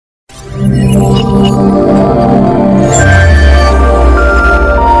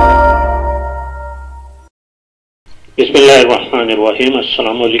बिस्मिल्लाहिर्रहमानिर्रहीम।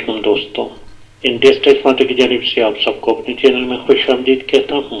 अस्सलाम वालेकुम दोस्तों, इंडिया स्टेट फाउंडेशन की जानिब से आप सबको अपने चैनल में खुशामदीद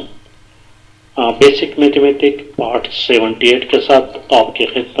कहता हूँ। बेसिक मैथमेटिक्स पार्ट 78 के साथ आपकी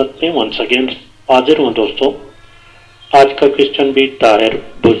खिदमत में वंस अगेन हाजिर हूँ दोस्तों। आज का क्वेश्चन भी ताहिर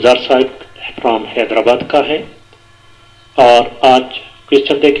बुज़दार साहब फ्रॉम हैदराबाद का है और आज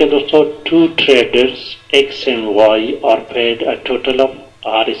क्वेश्चन देखें दोस्तों। To traders x and Y are paid a total of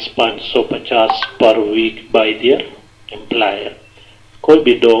 ₹550 पर वीक बाय देयर एम्प्लॉयर। कोई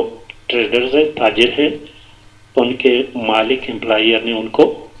भी दो ट्रेडर्स है, ताजिर है, उनके मालिक एम्प्लॉयर ने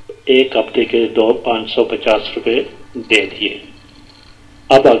उनको एक हफ्ते के 550 रुपए दे दिए।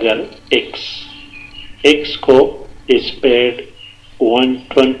 अब अगर एक्स को इज पेड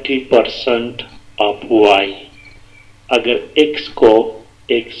 120% ऑफ वाई, अगर एक्स को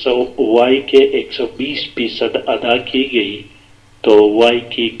वाई के 120% अदा की गई तो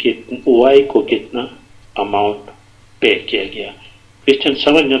वाई को कितना अमाउंट पे किया गया। क्वेश्चन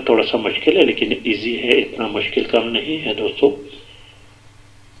समझना थोड़ा सा मुश्किल है लेकिन इजी है, इतना मुश्किल काम नहीं है दोस्तों।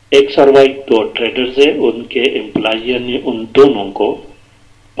 एक्स और वाई दो ट्रेडर्स है, उनके एम्प्लॉयर ने उन दोनों को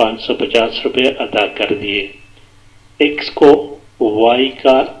 550 रुपए अदा कर दिए। एक्स को वाई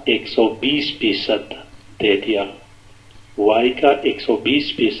का 120% दे दिया, वाई का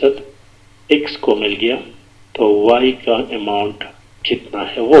 120% एक्स को मिल गया, तो वाई का अमाउंट कितना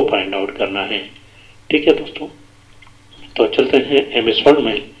है वो फाइंड आउट करना है। ठीक है दोस्तों, तो चलते हैं एमएस वर्ड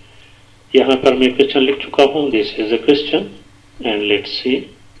में। यहां पर मैं क्वेश्चन लिख चुका हूं। This is a question and let's see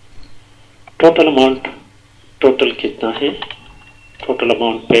total amount. Total कितना है? टोटल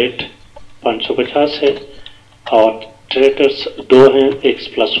अमाउंट पेड 550 है और ट्रेडर्स दो हैं, एक्स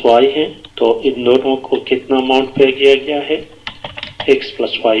प्लस वाई है, तो इन दोनों को कितना अमाउंट पे किया गया है? X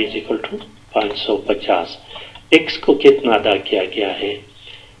plus Y is equal to 550। X को कितना अदा किया गया है?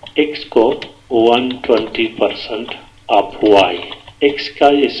 एक्स को 120% ऑफ वाई। एक्स का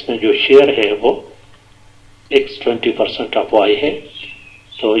इसमें जो शेयर है वो एक्स 20% ऑफ वाई है।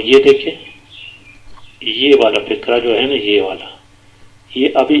 तो ये देखिए, ये वाला फिक्रा जो है ना, ये वाला, ये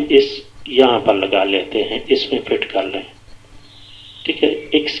अभी इस यहां पर लगा लेते हैं, इसमें फिट कर लें। ठीक है,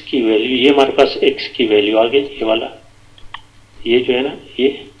 एक्स की वैल्यू, ये हमारे पास एक्स की वैल्यू आ गई, ये वाला, ये जो है ना,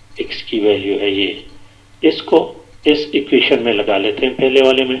 ये एक्स की वैल्यू है। ये इसको इस इक्वेशन में लगा लेते हैं पहले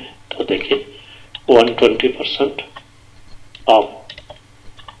वाले में। तो देखिए 120% ऑफ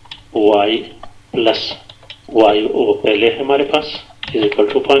वाई प्लस वाई वो पहले है हमारे पास इज इक्वल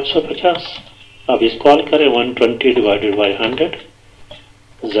टू 550। अब इसको हल करें, 120 डिवाइडेड बाई 100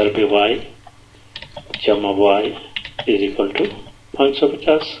 ज़रब वाई जमा वाई इज इक्वल टू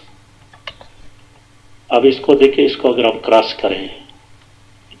 550। अब इसको देखिए, इसको अगर आप क्रॉस करें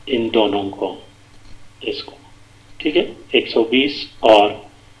इन दोनों को, इसको, ठीक है, 120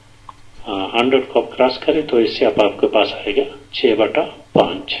 और 100 को आप क्रॉस करें तो इससे अब आपके पास आएगा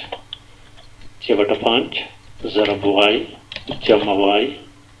 6/5 ज़रब वाई जमा वाई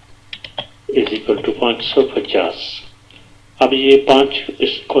इज इक्वल टू 550। अब ये 5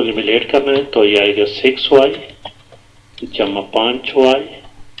 इसको लिमिलेट करना है तो ये आएगा 6y जमा 5y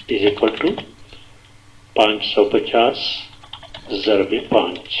इज इक्वल टू 550 ज़रब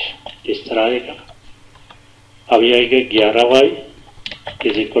 5, इस तरह आएगा। अब ये आएगा 11y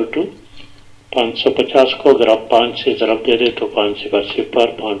इज इक्वल टू 550 को अगर आप 5 से ज़रब दे दें तो 5 से 5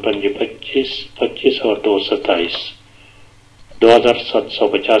 25, 25 और 2 27,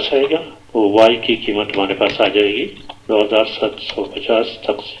 2750 आएगा। वो y की कीमत हमारे पास आ जाएगी 2750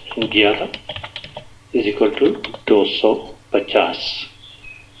 तक 11 इज इक्वल टू 250।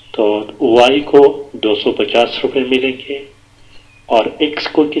 तो y को 250 रुपए मिलेंगे और x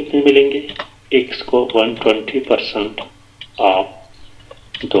को कितने मिलेंगे? x को 120% ऑफ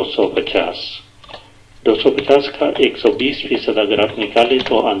 250 का 120% अगर आप निकालें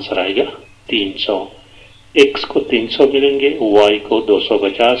तो आंसर आएगा 300। x को 300 मिलेंगे, y को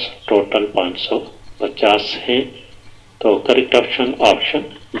 250, टोटल 550 है। तो करेक्ट ऑप्शन ऑप्शन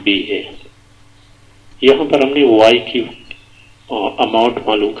बी है। यहां पर हमने y की अमाउंट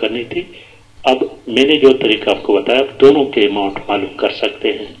मालूम करनी थी। अब मैंने जो तरीका आपको बताया, दोनों के अमाउंट मालूम कर सकते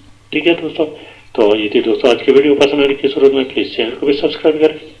हैं। ठीक है दोस्तों, तो ये थी दोस्तों आज की वीडियो। पसंद आने की सूरत में प्लीज चैनल को भी सब्सक्राइब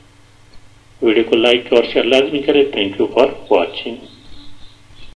करें, वीडियो को लाइक और शेयर लाजमी करें। Thank you for watching.